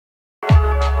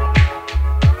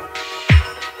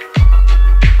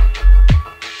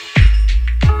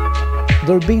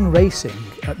There had been racing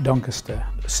at Doncaster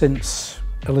since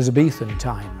Elizabethan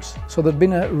times, so there'd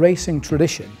been a racing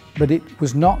tradition, but it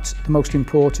was not the most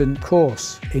important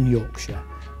course in Yorkshire.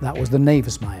 That was the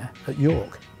Knavesmire at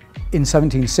York. In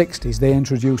 1760s they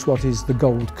introduced what is the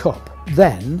Gold Cup.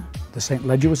 Then the St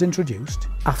Leger was introduced.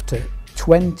 After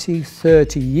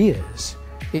 20-30 years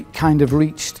it kind of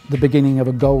reached the beginning of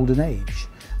a golden age,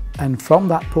 and from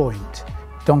that point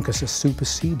Doncaster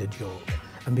superseded York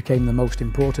and became the most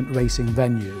important racing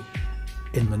venue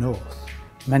in the north,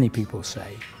 many people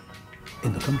say,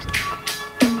 in the country.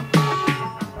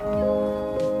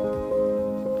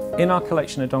 In our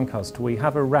collection at Doncaster we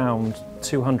have around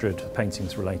 200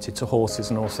 paintings related to horses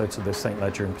and also to the St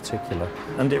Leger in particular,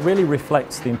 and it really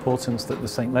reflects the importance that the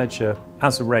St Leger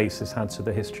as a race has had to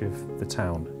the history of the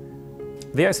town.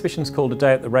 The exhibition is called A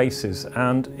Day at the Races,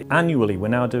 and annually we're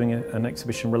now doing an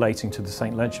exhibition relating to the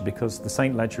St Leger because the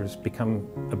St Leger has become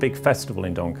a big festival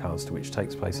in Doncaster which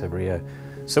takes place every year.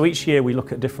 So each year we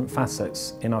look at different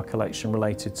facets in our collection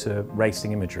related to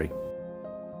racing imagery.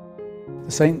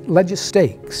 The St Leger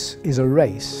Stakes is a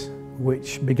race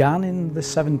which began in the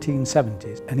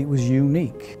 1770s, and it was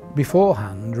unique.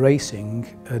 Beforehand, racing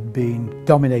had been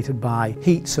dominated by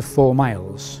heats of 4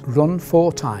 miles, run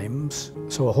 4 times,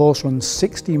 so a horse runs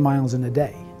 60 miles in a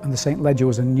day. And the St Leger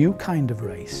was a new kind of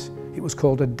race. It was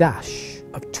called a dash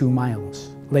of 2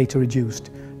 miles, later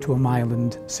reduced to 1 mile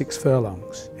and 6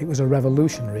 furlongs. It was a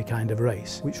revolutionary kind of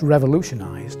race, which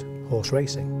revolutionised horse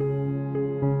racing.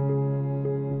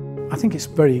 I think it's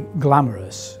very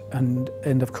glamorous, and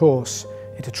of course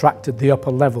it attracted the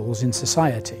upper levels in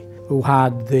society who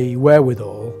had the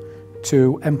wherewithal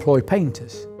to employ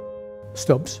painters.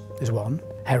 Stubbs is one,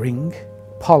 Herring,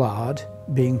 Pollard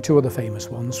being 2 of the famous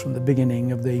ones from the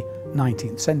beginning of the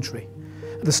 19th century.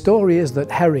 The story is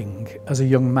that Herring, as a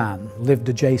young man, lived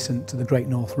adjacent to the Great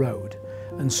North Road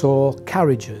and saw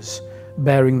carriages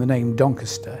bearing the name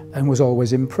Doncaster and was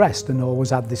always impressed and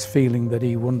always had this feeling that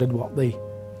he wondered what the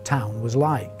town was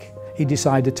like. He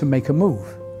decided to make a move,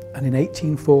 and in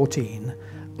 1814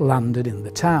 landed in the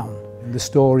town. The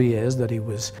story is that he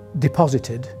was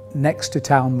deposited next to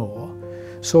Town Moor,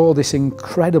 saw this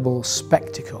incredible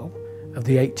spectacle of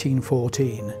the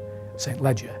 1814 St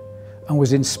Leger, and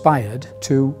was inspired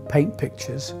to paint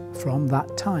pictures from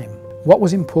that time. What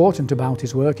was important about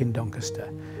his work in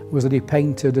Doncaster was that he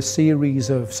painted a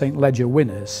series of St Leger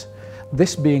winners,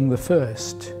 this being the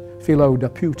first, Philo da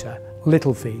Puta,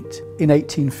 Little Feet, in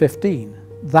 1815.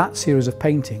 That series of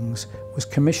paintings was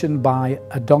commissioned by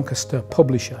a Doncaster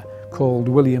publisher called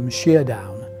William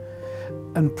Sheardown,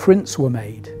 and prints were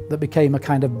made that became a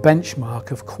kind of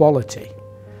benchmark of quality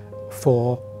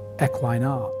for equine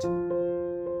art.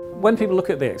 When people look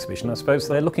at the exhibition, I suppose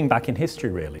they're looking back in history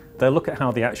really. They'll look at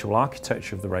how the actual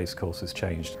architecture of the racecourse has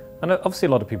changed. And obviously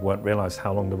a lot of people won't realise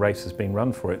how long the race has been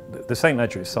run for it. The St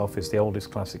Leger itself is the oldest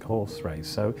classic horse race,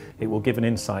 so it will give an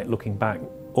insight looking back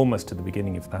almost to the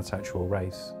beginning of that actual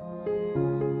race.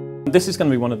 This is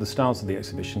going to be one of the stars of the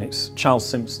exhibition. It's Charles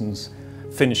Simpson's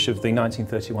finish of the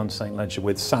 1931 St Leger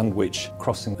with Sandwich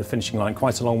crossing the finishing line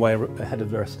quite a long way ahead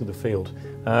of the rest of the field.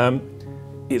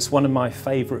 It's one of my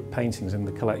favourite paintings in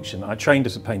the collection. I trained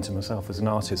as a painter myself, as an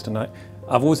artist, and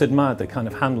I've always admired the kind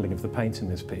of handling of the paint in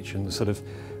this picture and the sort of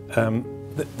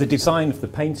the design of the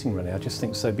painting really. I just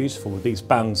think so beautiful with these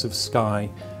bands of sky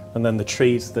and then the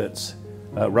trees that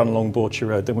run along Borcher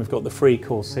Road. Then we've got the free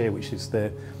course here, which is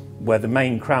where the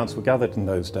main crowds were gathered in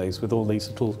those days with all these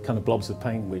little kind of blobs of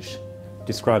paint which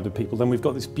describe the people. Then we've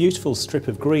got this beautiful strip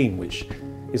of green, which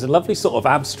is a lovely sort of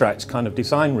abstract kind of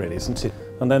design really, isn't it?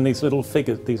 And then these little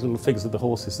figures of the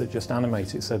horses that just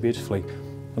animate it so beautifully.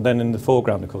 And then in the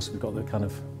foreground, of course, we've got the kind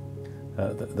of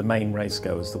the main race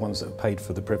goers, the ones that have paid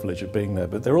for the privilege of being there.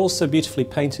 But they're also beautifully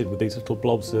painted with these little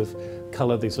blobs of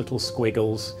colour, these little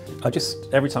squiggles.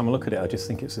 Every time I look at it, I just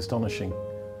think it's astonishing.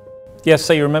 Yes,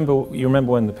 so you remember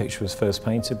when the picture was first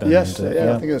painted, Ben? Yes,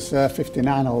 yeah, I think it was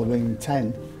 59, all being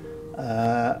 10.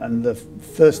 And the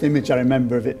first image I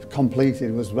remember of it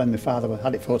completed was when my father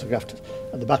had it photographed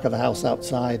at the back of the house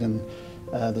outside, and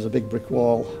there's a big brick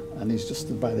wall and he's just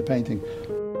stood by the painting.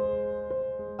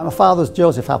 My father's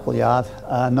Joseph Appleyard,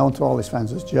 known to all his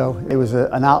friends as Joe. He was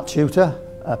an art tutor,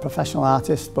 a professional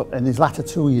artist, but in his latter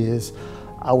 2 years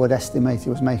I would estimate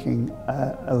he was making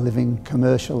a living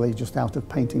commercially just out of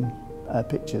painting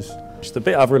pictures. The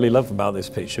bit I really love about this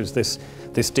picture is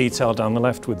this detail down the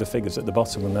left with the figures at the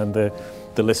bottom, and then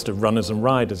the list of runners and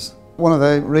riders. One of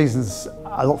the reasons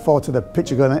I look forward to the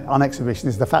picture going on exhibition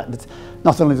is the fact that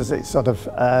not only does it sort of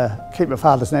keep my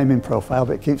father's name in profile,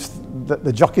 but it keeps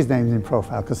the jockey's names in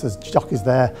profile, because there's jockeys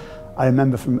there I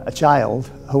remember from a child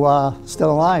who are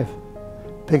still alive.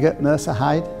 Pigott, Mercer,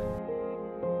 Hyde.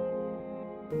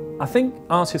 I think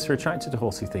artists are attracted to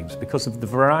horsey themes because of the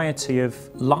variety of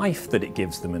life that it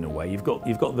gives them in a way. You've got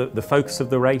the focus of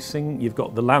the racing, you've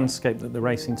got the landscape that the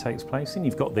racing takes place in,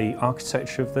 you've got the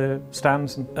architecture of the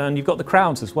stands, and you've got the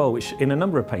crowds as well, which in a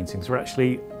number of paintings are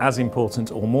actually as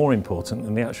important or more important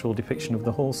than the actual depiction of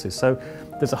the horses. So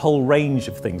there's a whole range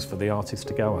of things for the artist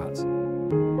to go at.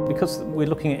 Because we're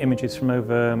looking at images from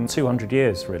over 200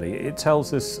 years really, it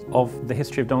tells us of the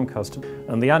history of Doncaster,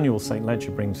 and the annual St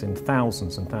Ledger brings in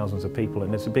thousands and thousands of people,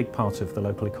 and it's a big part of the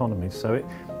local economy. So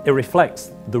it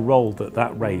reflects the role that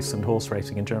that race and horse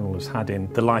racing in general has had in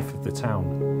the life of the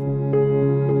town.